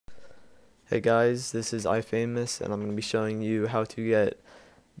Hey guys, this is iFamous and I'm going to be showing you how to get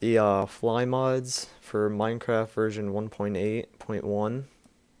the fly mods for Minecraft version 1.8.1.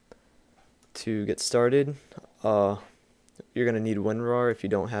 To get started, you're going to need WinRAR if you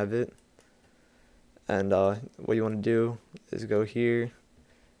don't have it. And what you want to do is go here.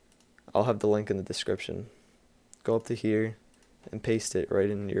 I'll have the link in the description. Go up to here and paste it right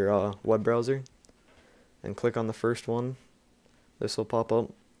in your web browser. And click on the first one. This will pop up.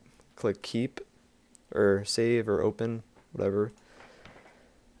 Click keep or save or open, whatever.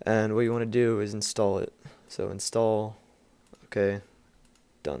 And what you want to do is install it. So install, okay,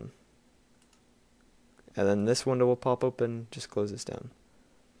 done. And then this window will pop open, just close this down.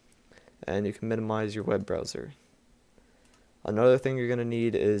 And you can minimize your web browser. Another thing you're going to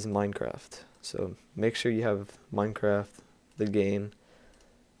need is Minecraft. So make sure you have Minecraft, the game,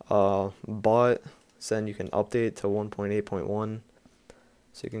 bought, so then you can update it to 1.8.1.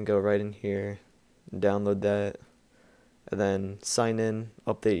 So you can go right in here, download that, and then sign in,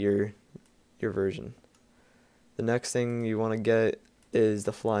 update your version. The next thing you want to get is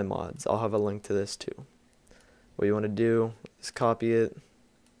the fly mods. I'll have a link to this too. What you want to do is copy it.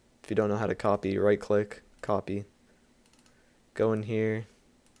 If you don't know how to copy, right click, copy. Go in here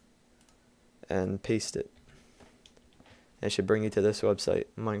and paste it. And it should bring you to this website,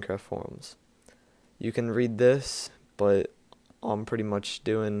 Minecraft forums. You can read this, but I'm pretty much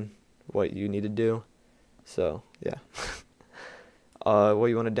doing what you need to do. So yeah. What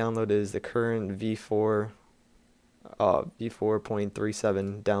you want to download is the current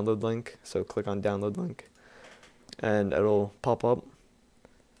v4.37 download link. So click on download link and it'll pop up,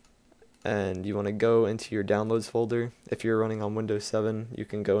 and you want to go into your downloads folder. If you're running on Windows 7, you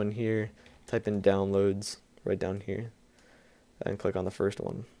can go in here, type in downloads right down here, and click on the first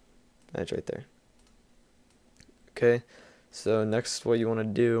one, and it's right there. Okay, so next what you want to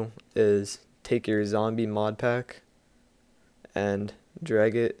do is take your zombie mod pack and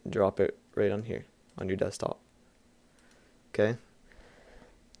drag it, drop it right on here on your desktop. Okay,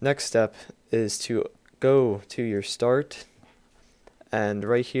 next step is to go to your start, and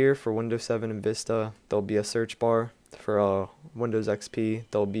right here for Windows 7 and Vista there'll be a search bar. For Windows XP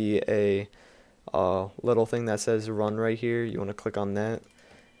there'll be a little thing that says run right here. You want to click on that,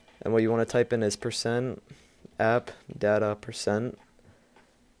 and what you want to type in is %app data %,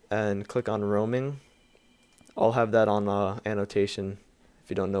 and click on roaming. I'll have that on annotation if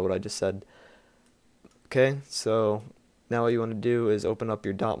you don't know what I just said. Okay, so now what you want to do is open up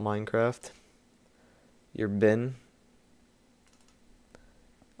your .minecraft, your bin,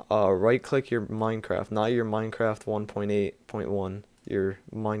 right click your Minecraft, not your Minecraft 1.8.1, your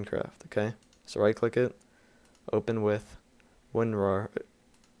Minecraft, okay? So right click it, open with WinRAR,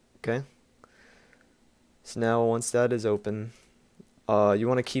 okay? So now once that is open, you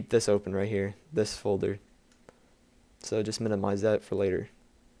want to keep this open right here, this folder. So just minimize that for later.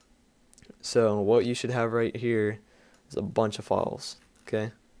 So what you should have right here is a bunch of files,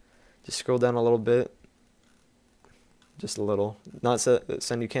 okay? Just scroll down a little bit, just a little. Not so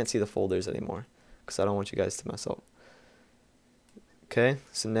you can't see the folders anymore, because I don't want you guys to mess up. Okay,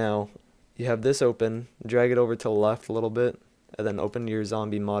 so now you have this open, drag it over to the left a little bit, and then open your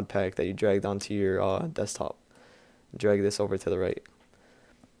zombie mod pack that you dragged onto your desktop. Drag this over to the right.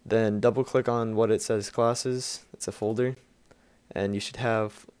 Then double click on what it says classes. It's a folder, and you should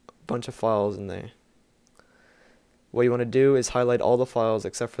have a bunch of files in there. What you want to do is highlight all the files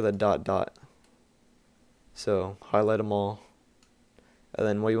except for the .. So highlight them all, and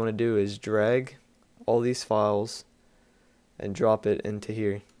then what you want to do is drag all these files and drop it into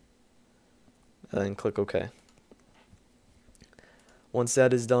here, and then click OK. Once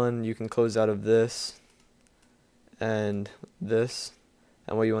that is done, you can close out of this and this,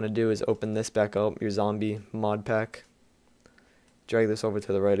 and what you want to do is open this back up, your zombie mod pack, drag this over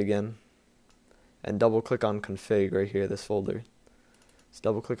to the right again, and double click on config right here, this folder. So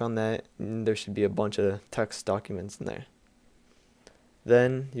double click on that, and there should be a bunch of text documents in there.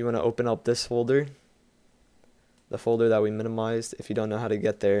 Then you want to open up this folder, the folder that we minimized. If you don't know how to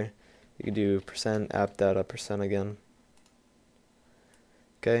get there, you can do %app data % again.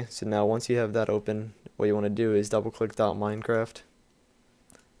 Okay, so now once you have that open, what you want to do is double click .minecraft.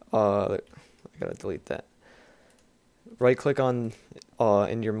 I gotta delete that. Right click on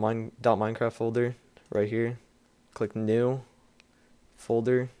in your .minecraft folder right here, click new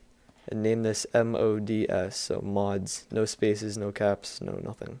folder, and name this mods, so mods, no spaces, no caps, no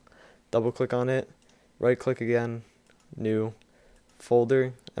nothing. Double click on it, right click again, new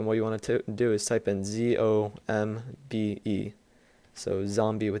folder, and what you want to do is type in ZOMBE, so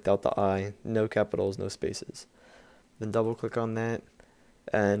zombie without the I, no capitals, no spaces. Then double click on that,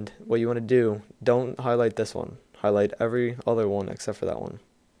 And what you want to do, don't highlight this one. Highlight every other one except for that one.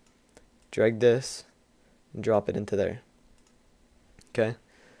 Drag this and drop it into there. Okay?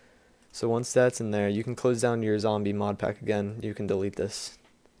 So once that's in there, you can close down your zombie mod pack again. You can delete this,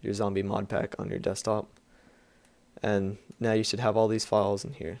 your zombie mod pack on your desktop. And now you should have all these files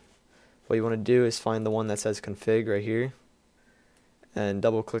in here. What you want to do is find the one that says config right here and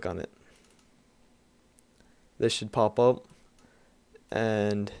double click on it. This should pop up,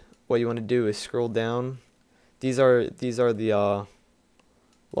 and what you want to do is scroll down. These are the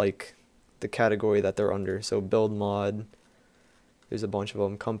like the category that they're under. So build mod, there's a bunch of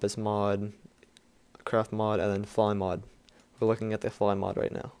them, compass mod, craft mod, and then fly mod. We're looking at the fly mod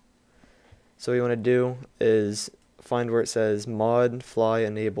right now. So what you want to do is find where it says mod fly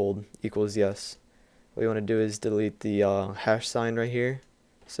enabled equals yes. What you want to do is delete the hash sign right here.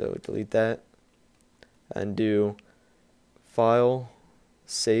 So delete that and do file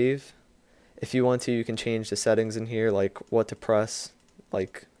save. If you want to, you can change the settings in here, like what to press,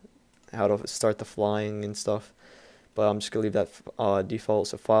 like how to start the flying and stuff. But I'm just gonna leave that default.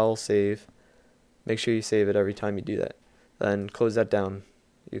 So file save. Make sure you save it every time you do that. Then close that down.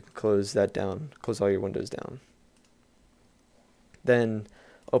 You can close that down. Close all your windows down. Then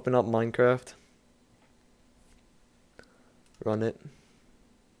open up Minecraft. Run it.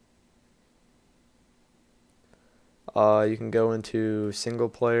 You can go into single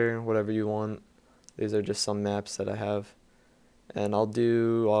player, whatever you want. These are just some maps that I have. And I'll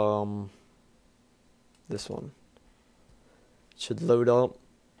do this one. It should load up.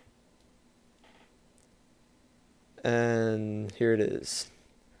 And here it is.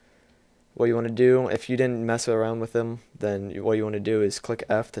 What you want to do, if you didn't mess around with them, then what you want to do is click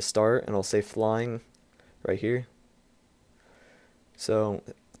F to start, and it'll say flying right here. So,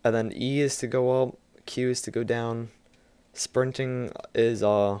 and then E is to go up, Q is to go down. Sprinting is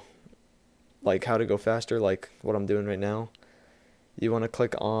like how to go faster, like what I'm doing right now. You want to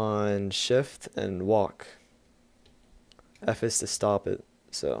click on shift and walk. F is to stop it.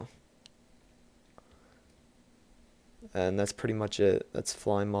 So, and that's pretty much it. That's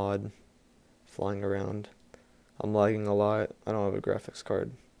fly mod, flying around. I'm lagging a lot. I don't have a graphics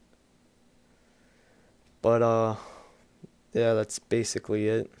card. But yeah, that's basically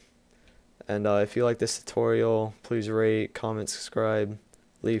it. And if you like this tutorial, please rate, comment, subscribe,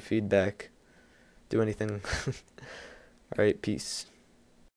 leave feedback, do anything. Alright, peace.